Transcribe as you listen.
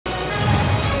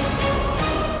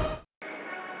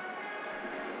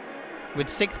with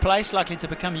 6th place likely to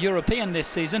become European this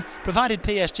season, provided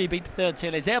PSG beat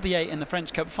third-tier Les Herbiers in the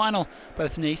French Cup final.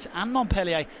 Both Nice and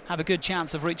Montpellier have a good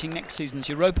chance of reaching next season's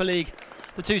Europa League.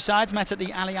 The two sides met at the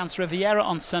Allianz Riviera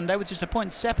on Sunday, with just a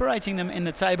point separating them in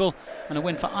the table, and a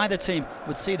win for either team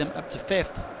would see them up to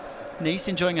 5th. Nice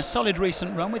enjoying a solid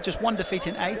recent run with just 1 defeat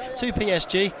in 8 to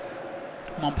PSG.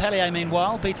 Montpellier,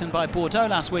 meanwhile, beaten by Bordeaux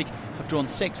last week, have drawn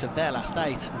 6 of their last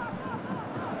 8.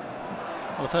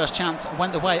 Well, the first chance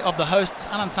went the way of the hosts.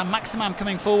 Allan SAINT-MAXIMIN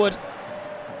coming forward.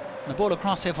 And the ball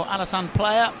across here for Alassane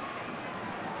PLEA.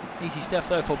 Easy stuff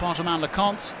though for Benjamin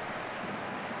Lecomte.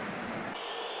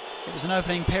 It was an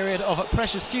opening period of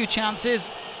precious few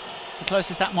chances. The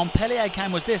closest that Montpellier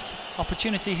came was this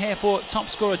opportunity here for top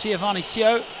scorer Giovanni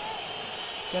Sio,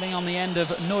 getting on the end of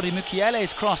Nori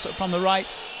Mukiele's cross from the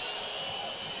right.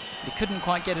 He couldn't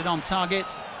quite get it on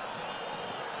target.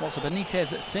 Walter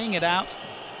Benitez seeing it out.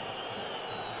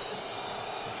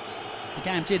 The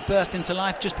game did burst into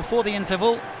life just before the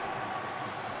interval.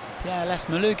 Pierre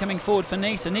LEES-MELOU coming forward for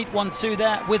Nice. A neat 1-2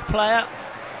 there with PLEA.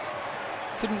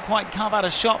 Couldn't quite carve out a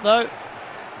shot though.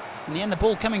 In the end, the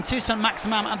ball coming to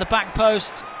SAINT-MAXIMIN at the back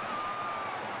post.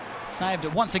 Saved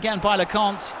once again by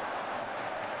Lecomte.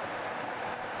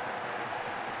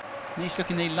 Nice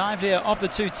looking the livelier of the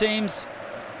two teams,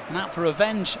 and out for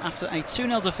revenge after a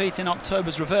 2-0 defeat in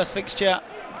October's reverse fixture.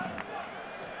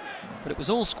 But it was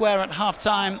all square at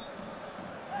half-time.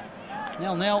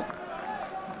 0-0.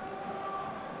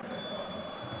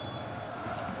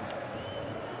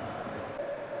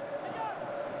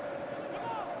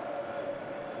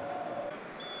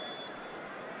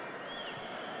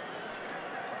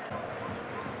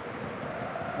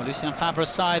 Well, Lucien Favre's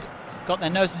side got their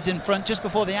noses in front just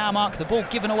before the hour mark. The ball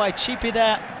given away cheaply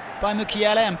there by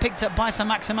Mukiele and picked up by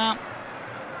SAINT-MAXIMIN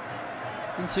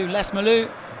into LEES-MELOU,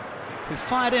 who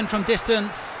fired in from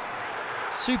distance.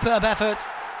 Superb effort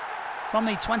from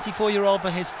the 24-year-old for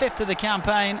his 5th of the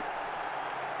campaign.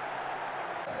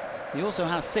 He also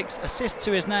has 6 assists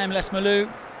to his name,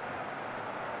 LEES-MELOU,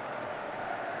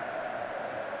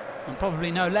 and probably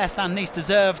no less than Nice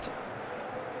deserved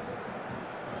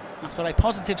after a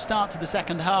positive start to the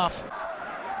second half.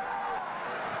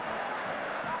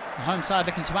 The home side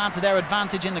looking to add to their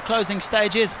advantage in the closing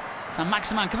stages.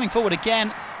 SAINT-MAXIMIN coming forward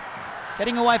again,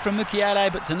 getting away from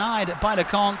Mukiele but denied by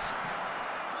Lecomte.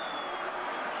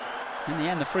 In the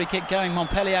end, the free kick going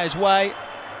Montpellier's way.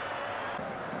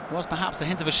 There was perhaps the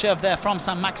hint of a shove there from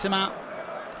SAINT-MAXIMIN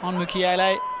on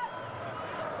Mukiele.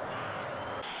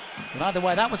 But either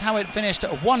way, that was how it finished,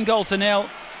 1-0.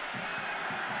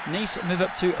 Nice move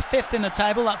up to 5th in the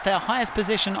table. That's their highest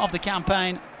position of the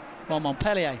campaign, while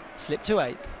Montpellier slipped to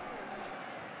 8th.